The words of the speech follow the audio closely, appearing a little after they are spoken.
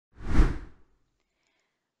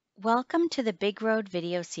Welcome to the BigRoad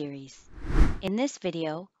video series. In this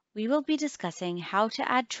video, we will be discussing how to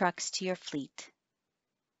add trucks to your fleet.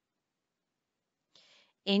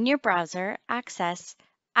 In your browser, access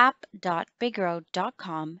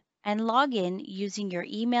app.bigroad.com and log in using your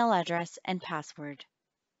email address and password.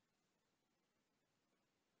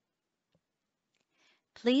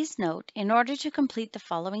 Please note, in order to complete the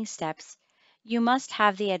following steps, you must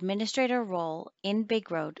have the administrator role in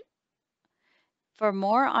BigRoad. For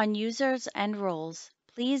more on users and roles,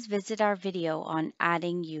 please visit our video on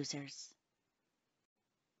adding users.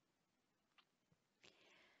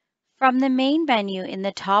 From the main menu in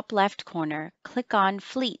the top left corner, click on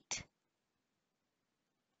Fleet.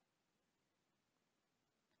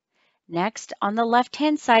 Next, on the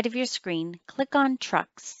left-hand side of your screen, click on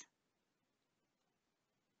Trucks.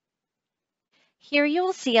 Here you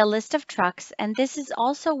will see a list of trucks, and this is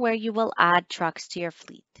also where you will add trucks to your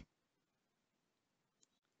fleet.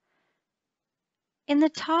 In the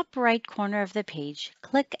top right corner of the page,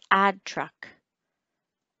 click Add Truck.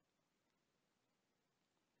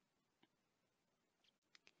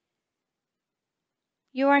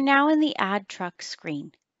 You are now in the Add Truck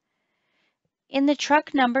screen. In the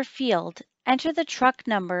truck number field, enter the truck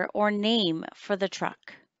number or name for the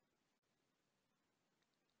truck.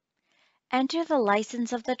 Enter the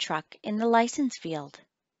license of the truck in the license field.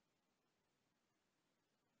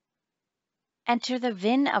 Enter the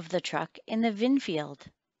VIN of the truck in the VIN field.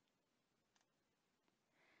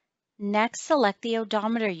 Next, select the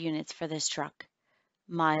odometer units for this truck,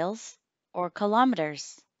 miles or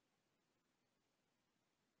kilometers.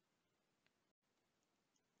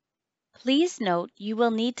 Please note you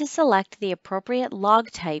will need to select the appropriate log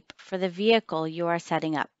type for the vehicle you are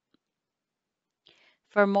setting up.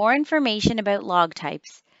 For more information about log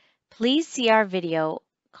types, please see our video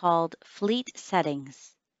called Fleet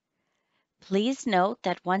Settings. Please note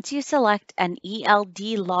that once you select an ELD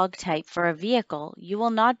log type for a vehicle, you will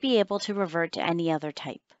not be able to revert to any other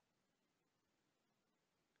type.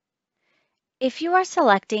 If you are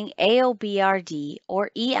selecting AOBRD or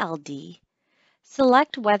ELD,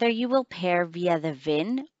 select whether you will pair via the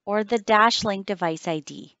VIN or the DashLink device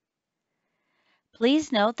ID.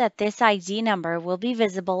 Please note that this ID number will be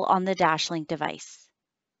visible on the DashLink device.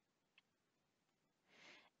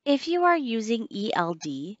 If you are using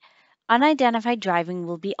ELD, unidentified driving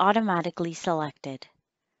will be automatically selected.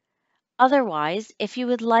 Otherwise, if you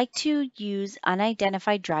would like to use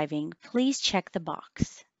unidentified driving, please check the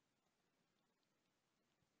box.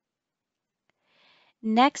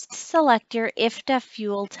 Next, select your IFTA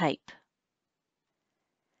fuel type.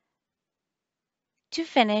 To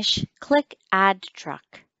finish, click Add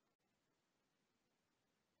Truck.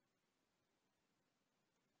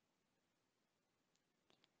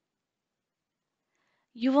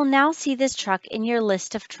 You will now see this truck in your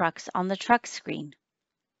list of trucks on the truck screen.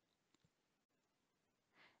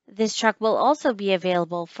 This truck will also be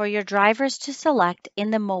available for your drivers to select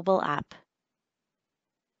in the mobile app.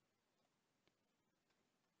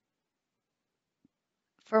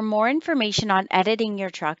 For more information on editing your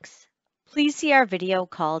trucks, please see our video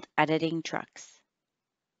called Editing Trucks.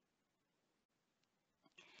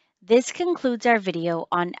 This concludes our video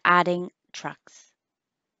on adding trucks.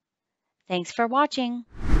 Thanks for watching.